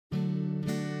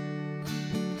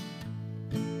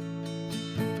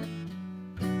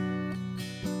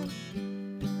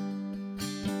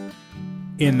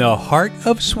In the heart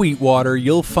of Sweetwater,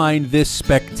 you'll find this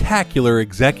spectacular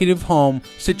executive home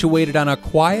situated on a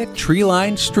quiet,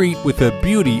 tree-lined street with the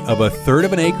beauty of a third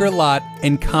of an acre lot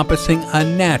encompassing a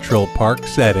natural park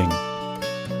setting.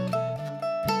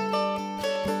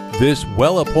 This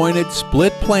well-appointed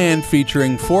split plan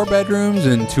featuring 4 bedrooms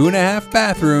and 2.5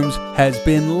 bathrooms has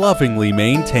been lovingly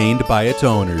maintained by its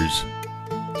owners.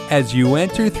 As you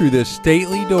enter through the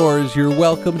stately doors, you're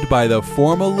welcomed by the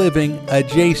formal living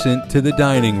adjacent to the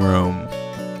dining room.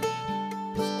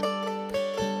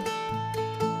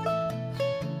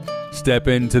 Step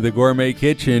into the gourmet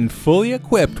kitchen, fully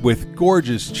equipped with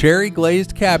gorgeous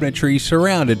cherry-glazed cabinetry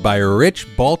surrounded by rich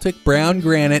Baltic brown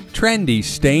granite, trendy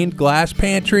stained glass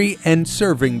pantry, and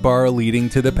serving bar leading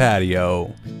to the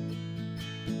patio.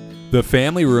 The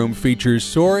family room features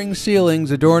soaring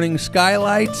ceilings adorning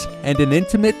skylights and an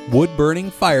intimate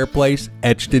wood-burning fireplace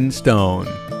etched in stone.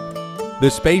 The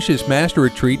spacious master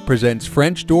retreat presents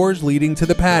French doors leading to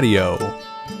the patio.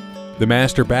 The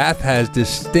master bath has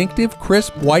distinctive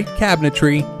crisp white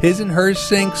cabinetry, his and hers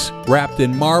sinks wrapped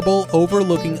in marble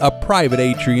overlooking a private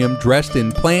atrium dressed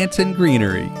in plants and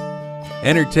greenery.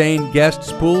 Entertain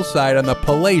guests poolside on the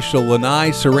palatial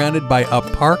lanai surrounded by a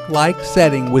park-like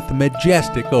setting with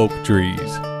majestic oak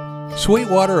trees.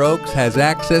 Sweetwater Oaks has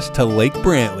access to Lake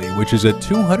Brantley, which is a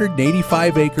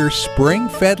 285-acre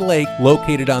spring-fed lake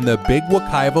located on the Big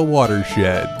Wekiva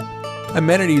watershed.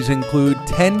 Amenities include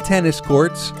 10 tennis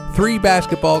courts, 3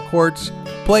 basketball courts,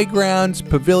 playgrounds,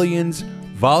 pavilions,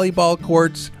 volleyball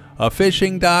courts, a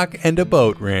fishing dock, and a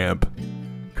boat ramp.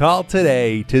 Call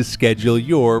today to schedule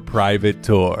your private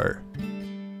tour.